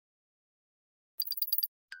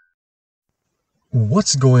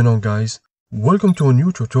What's going on, guys? Welcome to a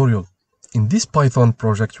new tutorial. In this Python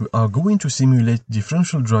project we are going to simulate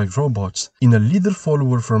differential drive robots in a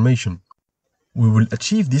leader-follower formation. We will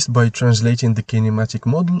achieve this by translating the kinematic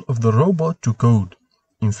model of the robot to code.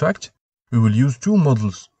 In fact, we will use two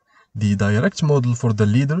models, the direct model for the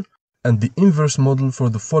leader and the inverse model for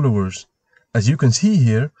the followers. As you can see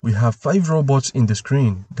here, we have 5 robots in the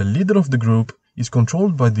screen. The leader of the group is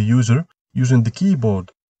controlled by the user using the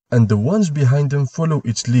keyboard, and the ones behind them follow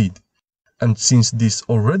its lead. And since these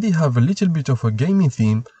already have a little bit of a gaming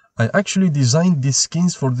theme, I actually designed these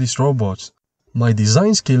skins for these robots. My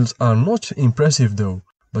design skills are not impressive though,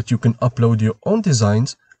 but you can upload your own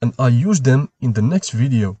designs and I use them in the next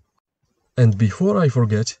video. And before I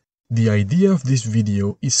forget, the idea of this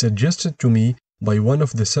video is suggested to me by one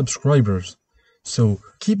of the subscribers. So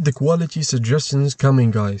keep the quality suggestions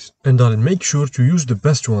coming, guys, and I'll make sure to use the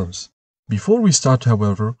best ones. Before we start,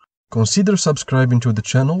 however, consider subscribing to the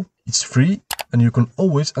channel. It's free and you can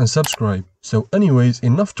always unsubscribe. So anyways,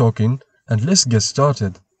 enough talking and let's get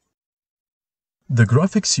started. The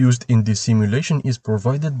graphics used in this simulation is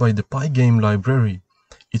provided by the Pygame library.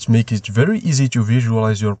 It makes it very easy to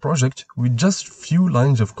visualize your project with just few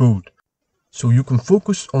lines of code, so you can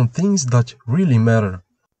focus on things that really matter.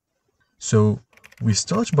 So we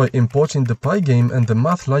start by importing the Pygame and the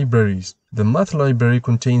math libraries. The math library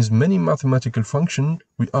contains many mathematical functions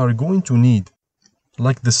we are going to need,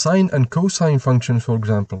 like the sine and cosine functions, for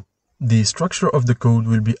example. The structure of the code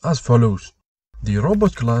will be as follows. The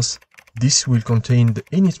robot class, this will contain the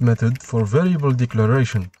init method for variable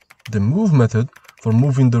declaration, the move method for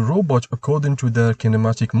moving the robot according to their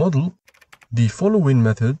kinematic model, the following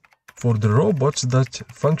method for the robots that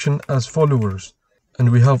function as followers, and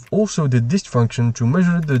we have also the dist function to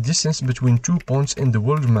measure the distance between 2 points in the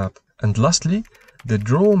world map, and lastly, the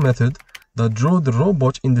draw method that draws the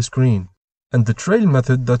robot in the screen, and the trail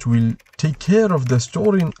method that will take care of the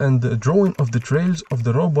storing and the drawing of the trails of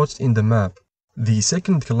the robots in the map. The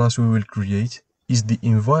second class we will create is the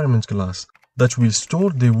environment class that will store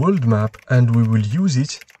the world map, and we will use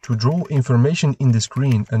it to draw information in the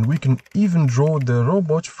screen, and we can even draw the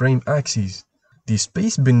robot frame axes. The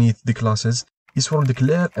space beneath the classes is for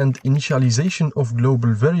declare and initialization of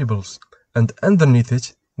global variables, and underneath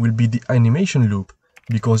it will be the animation loop,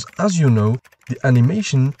 because as you know, the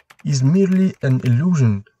animation is merely an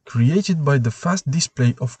illusion created by the fast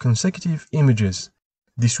display of consecutive images.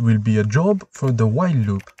 This will be a job for the while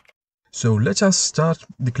loop. So let us start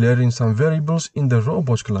declaring some variables in the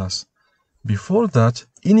robot class. Before that,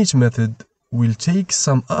 init method will take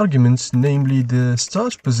some arguments, namely the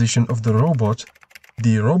start position of the robot,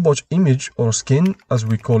 the robot image or skin as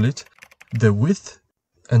we call it, the width,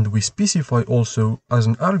 and we specify also as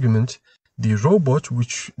an argument the robot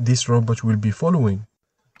which this robot will be following.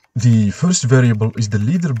 The first variable is the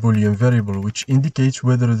leader boolean variable, which indicates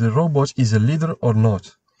whether the robot is a leader or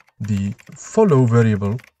not. The follow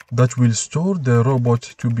variable that will store the robot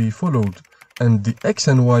to be followed, and the x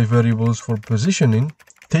and y variables for positioning,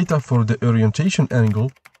 theta for the orientation angle,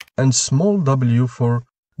 and small w for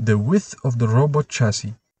the width of the robot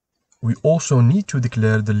chassis. We also need to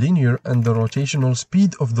declare the linear and the rotational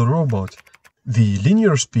speed of the robot. The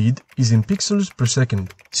linear speed is in pixels per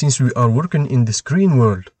second, since we are working in the screen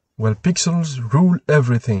world, while pixels rule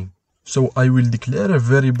everything. So I will declare a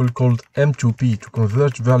variable called m2p to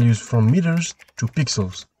convert values from meters to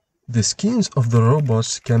pixels. The skins of the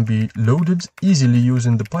robots can be loaded easily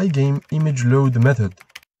using the Pygame image load method.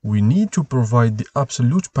 We need to provide the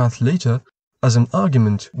absolute path later as an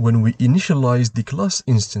argument when we initialize the class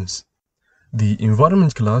instance. The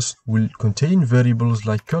environment class will contain variables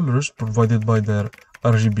like colors provided by their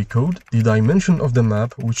RGB code, the dimension of the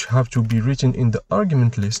map which have to be written in the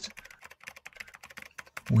argument list.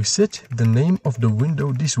 We set the name of the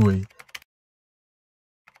window this way,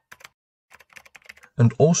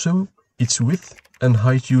 and also its width and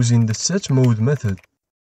height using the setMode method.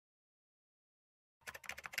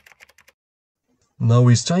 Now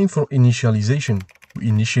it's time for initialization. We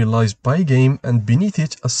initialize Pygame and beneath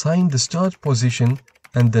it assign the start position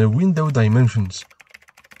and the window dimensions.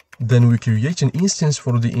 Then we create an instance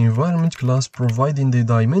for the environment class providing the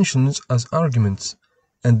dimensions as arguments,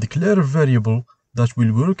 and declare a variable that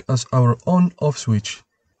will work as our on-off switch.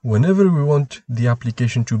 Whenever we want the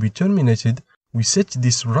application to be terminated, we set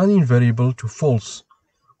this running variable to false.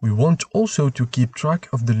 We want also to keep track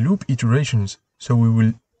of the loop iterations, so we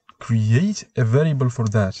will create a variable for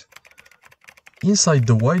that. Inside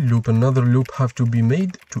the while loop, another loop have to be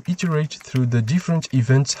made to iterate through the different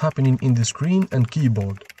events happening in the screen and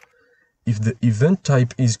keyboard. If the event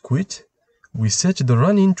type is quit, we set the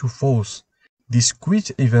running to false. This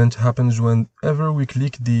quit event happens whenever we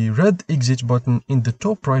click the red exit button in the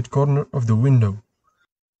top right corner of the window.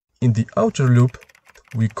 In the outer loop,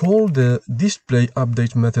 we call the display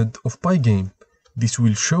update method of Pygame. This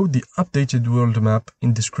will show the updated world map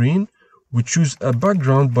in the screen. We choose a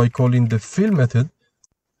background by calling the fill method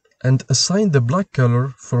and assign the black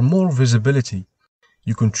color for more visibility.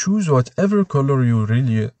 You can choose whatever color you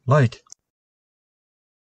really like.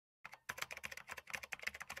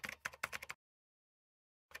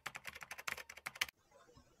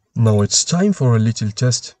 Now it's time for a little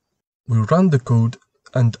test. We run the code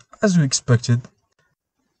and as we expected,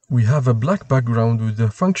 we have a black background with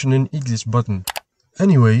a functioning exit button.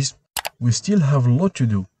 Anyways, we still have a lot to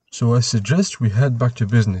do, so I suggest we head back to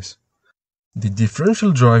business. The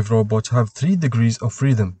differential drive robots have 3 degrees of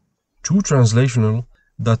freedom, 2 translational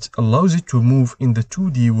that allows it to move in the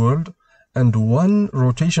 2D world, and 1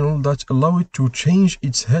 rotational that allow it to change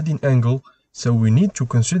its heading angle, so we need to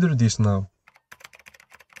consider this now.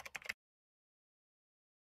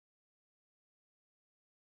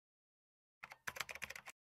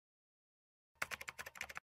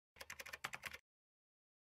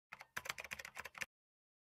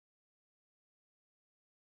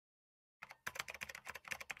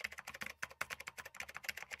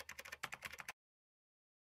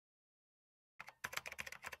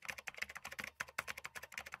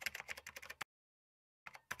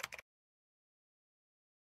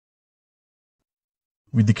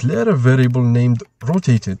 We declare a variable named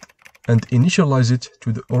rotated and initialize it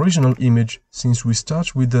to the original image since we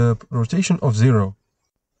start with a rotation of 0.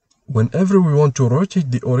 Whenever we want to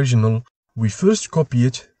rotate the original, we first copy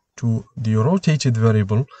it to the rotated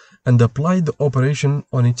variable and apply the operation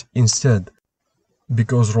on it instead,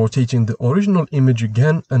 because rotating the original image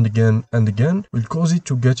again and again and again will cause it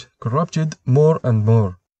to get corrupted more and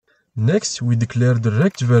more. Next, we declare the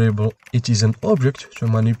rect variable. It is an object to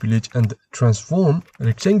manipulate and transform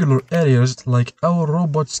rectangular areas like our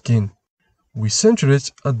robot skin. We center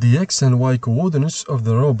it at the x and y coordinates of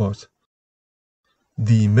the robot.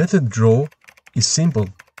 The method draw is simple.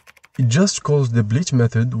 It just calls the blit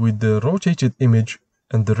method with the rotated image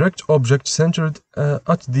and the rect object centered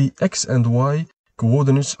at the x and y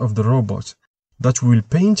coordinates of the robot. That will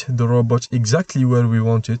paint the robot exactly where we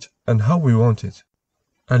want it and how we want it.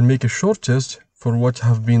 I'll make a short test for what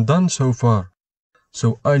have been done so far.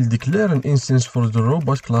 So I'll declare an instance for the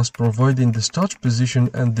robot class providing the start position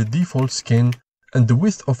and the default skin and the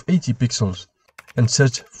width of 80 pixels and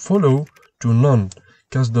set follow to none,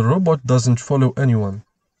 cause the robot doesn't follow anyone.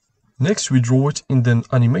 Next we draw it in the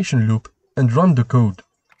animation loop and run the code.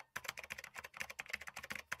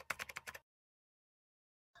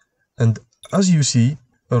 And as you see,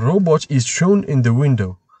 a robot is shown in the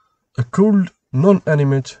window. A cool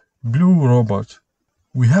non-animate blue robot.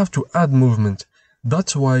 We have to add movement.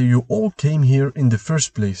 That's why you all came here in the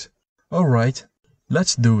first place. Alright,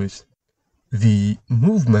 let's do it. The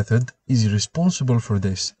move method is responsible for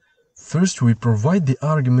this. First we provide the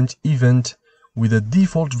argument event with a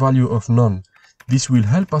default value of none. This will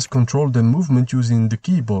help us control the movement using the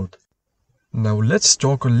keyboard. Now let's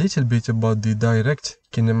talk a little bit about the direct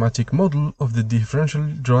kinematic model of the differential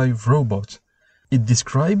drive robot. It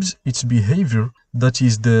describes its behavior, that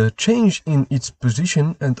is the change in its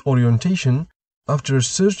position and orientation after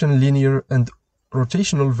certain linear and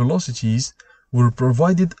rotational velocities were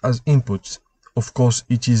provided as inputs. Of course,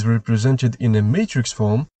 it is represented in a matrix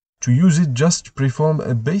form. To use it, just perform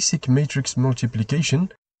a basic matrix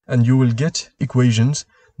multiplication and you will get equations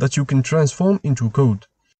that you can transform into code.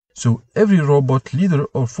 So every robot leader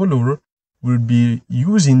or follower will be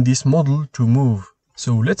using this model to move.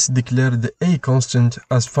 So let's declare the a constant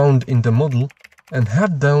as found in the model and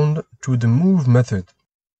head down to the move method.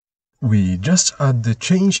 We just add the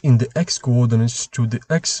change in the x coordinates to the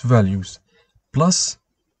x values, plus,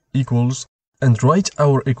 equals, and write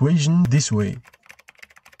our equation this way.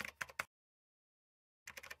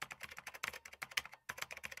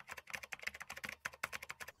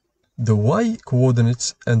 The y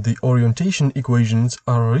coordinates and the orientation equations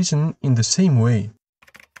are written in the same way.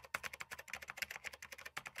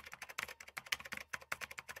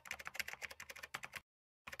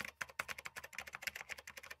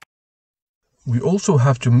 We also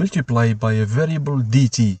have to multiply by a variable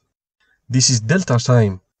dt. This is delta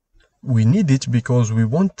time. We need it because we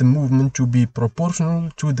want the movement to be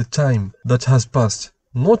proportional to the time that has passed,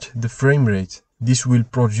 not the frame rate. This will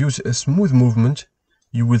produce a smooth movement.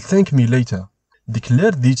 You will thank me later.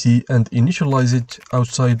 Declare dt and initialize it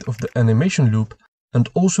outside of the animation loop, and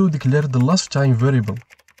also declare the last time variable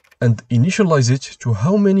and initialize it to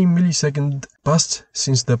how many milliseconds passed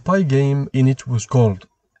since the Pygame init was called.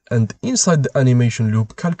 And inside the animation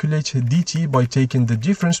loop, calculate dt by taking the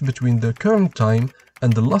difference between the current time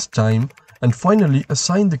and the last time, and finally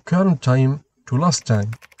assign the current time to last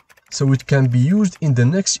time, so it can be used in the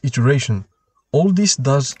next iteration. All this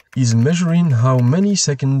does is measuring how many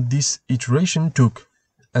seconds this iteration took,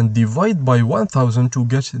 and divide by 1000 to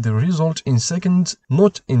get the result in seconds,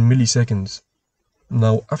 not in milliseconds.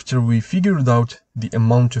 Now, after we figured out the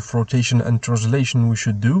amount of rotation and translation we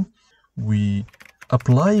should do, we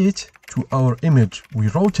apply it to our image. We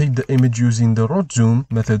rotate the image using the rot zoom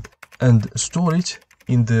method and store it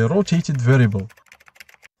in the rotated variable.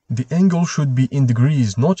 The angle should be in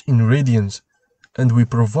degrees, not in radians, and we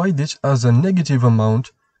provide it as a negative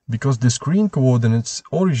amount because the screen coordinates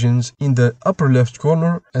origins in the upper left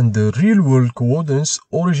corner and the real-world coordinates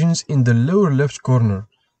origins in the lower left corner.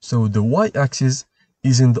 So the y-axis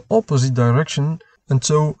is in the opposite direction, and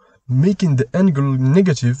so making the angle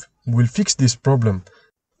negative will fix this problem.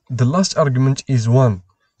 The last argument is 1,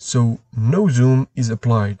 so no zoom is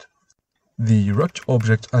applied. The rect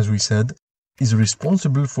object, as we said, is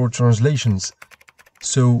responsible for translations,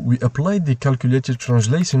 so we apply the calculated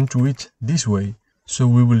translation to it this way. So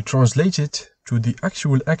we will translate it to the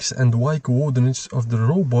actual x and y coordinates of the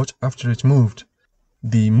robot after it moved.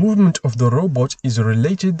 The movement of the robot is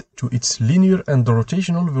related to its linear and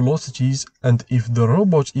rotational velocities, and if the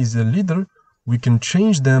robot is a leader, we can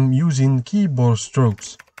change them using keyboard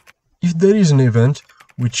strokes. If there is an event,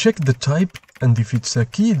 we check the type, and if it's a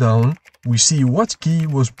key down, we see what key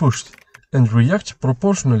was pushed and react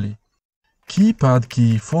proportionally. Keypad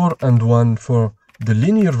key 4 and 1 for the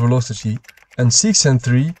linear velocity and 6 and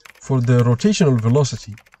 3 for the rotational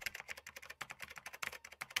velocity.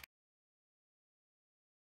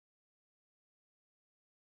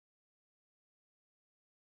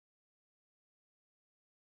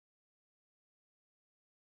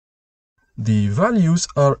 The values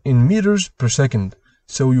are in meters per second,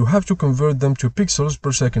 so you have to convert them to pixels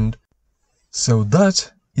per second. So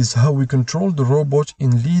that is how we control the robot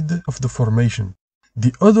in lead of the formation.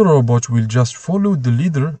 The other robot will just follow the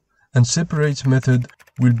leader, and separate method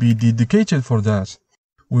will be dedicated for that.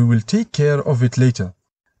 We will take care of it later,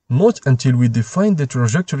 not until we define the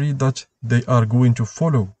trajectory that they are going to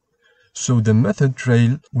follow. So the method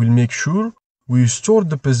trail will make sure we store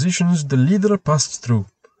the positions the leader passed through.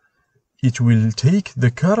 It will take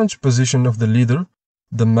the current position of the leader,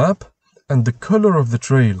 the map, and the color of the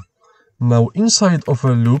trail. Now inside of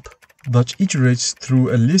a loop that iterates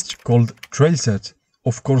through a list called trailset,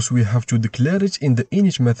 of course we have to declare it in the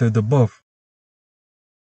init method above.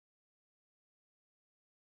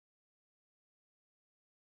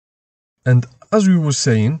 And as we were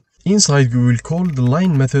saying, inside we will call the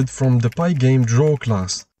line method from the Pygame draw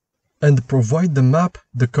class and provide the map,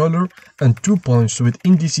 the color, and 2 points with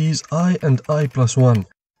indices I and I+1.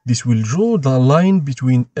 This will draw the line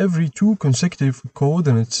between every 2 consecutive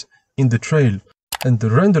coordinates in the trail and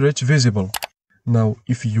render it visible. Now,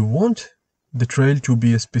 if you want the trail to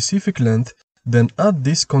be a specific length, then add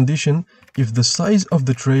this condition. If the size of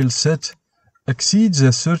the trail set exceeds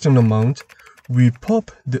a certain amount, we pop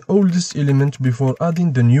the oldest element before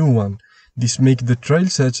adding the new one. This makes the trail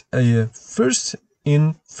set a first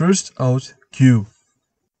in, first out queue.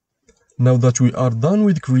 Now that we are done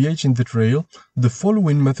with creating the trail, the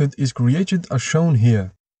following method is created as shown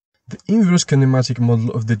here. The inverse kinematic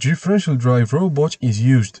model of the differential drive robot is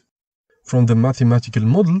used. From the mathematical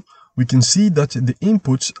model, we can see that the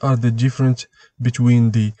inputs are the difference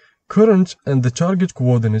between the current and the target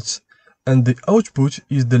coordinates, and the output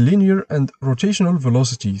is the linear and rotational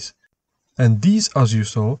velocities. And these, as you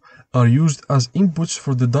saw, are used as inputs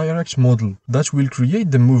for the direct model that will create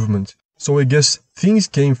the movement. So I guess things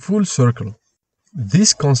came full circle.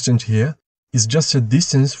 This constant here is just a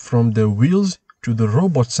distance from the wheels to the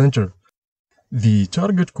robot center. The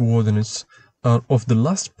target coordinates are of the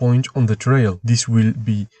last point on the trail. This will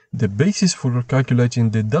be the basis for calculating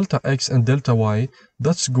the delta x and delta y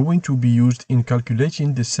that's going to be used in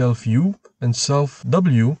calculating the self u and self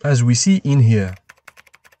w as we see in here.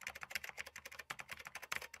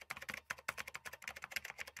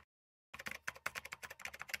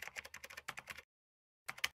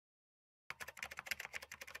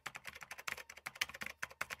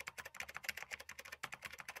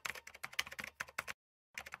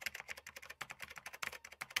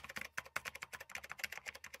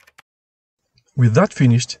 With that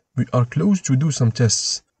finished, we are close to do some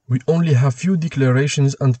tests. We only have few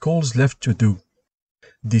declarations and calls left to do.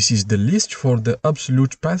 This is the list for the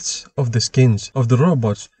absolute paths of the skins of the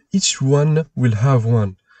robots. Each one will have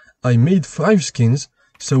one. I made 5 skins,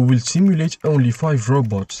 so we'll simulate only 5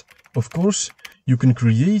 robots. Of course, You can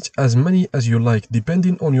create as many as you like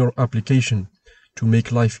depending on your application. To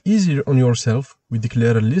make life easier on yourself, we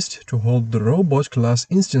declare a list to hold the robot class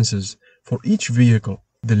instances for each vehicle.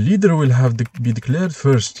 The leader will have to be declared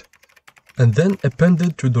first, and then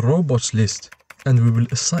appended to the robots list, and we will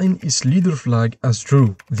assign its leader flag as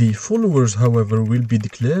true. The followers, however, will be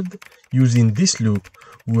declared using this loop,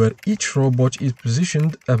 where each robot is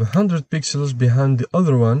positioned 100 pixels behind the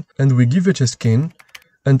other one, and we give it a skin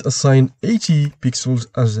and assign 80 pixels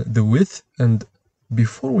as the width. And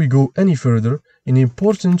before we go any further, an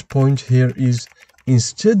important point here is,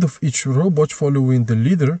 instead of each robot following the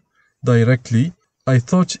leader directly, I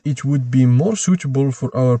thought it would be more suitable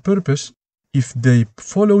for our purpose if they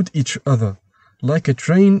followed each other, like a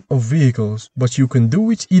train of vehicles, but you can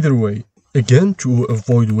do it either way. Again, to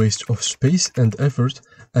avoid waste of space and effort,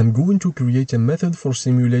 I'm going to create a method for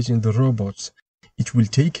simulating the robots. It will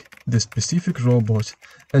take the specific robot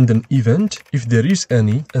and an event, if there is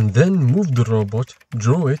any, and then move the robot,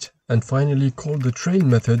 draw it, and finally call the train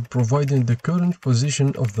method providing the current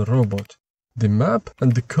position of the robot, the map,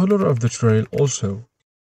 and the color of the trail also.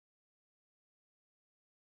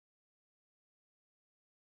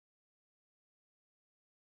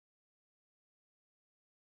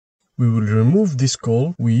 We will remove this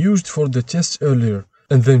call we used for the test earlier,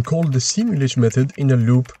 and then call the simulate method in a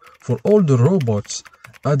loop for all the robots,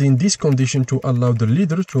 adding this condition to allow the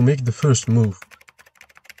leader to make the first move.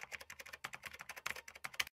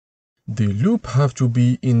 The loop have to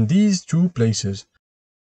be in these two places.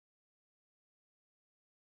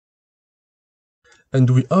 And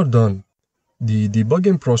we are done. The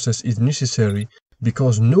debugging process is necessary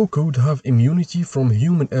because no code have immunity from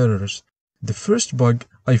human errors. The first bug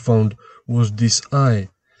I found was this I.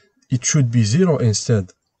 It should be 0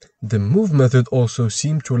 instead. The move method also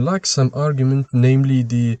seemed to lack some argument, namely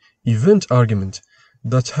the event argument,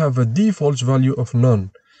 that have a default value of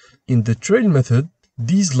none. In the trail method,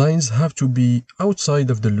 these lines have to be outside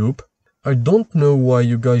of the loop. I don't know why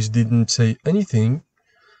you guys didn't say anything.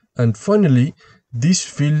 And finally, this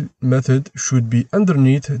fill method should be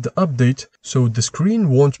underneath the update so the screen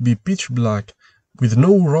won't be pitch black with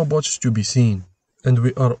no robots to be seen. And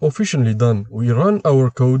we are officially done. We run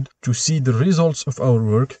our code to see the results of our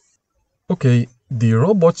work. Okay, the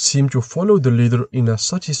robots seem to follow the leader in a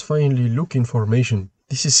satisfyingly looking formation.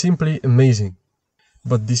 This is simply amazing.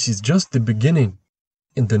 But this is just the beginning.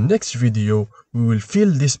 In the next video, we will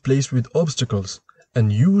fill this place with obstacles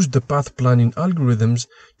and use the path planning algorithms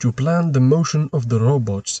to plan the motion of the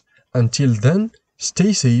robots. Until then,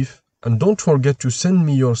 stay safe and don't forget to send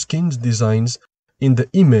me your skins designs in the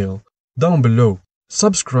email down below.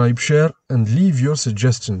 Subscribe, share, and leave your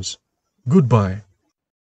suggestions. Goodbye.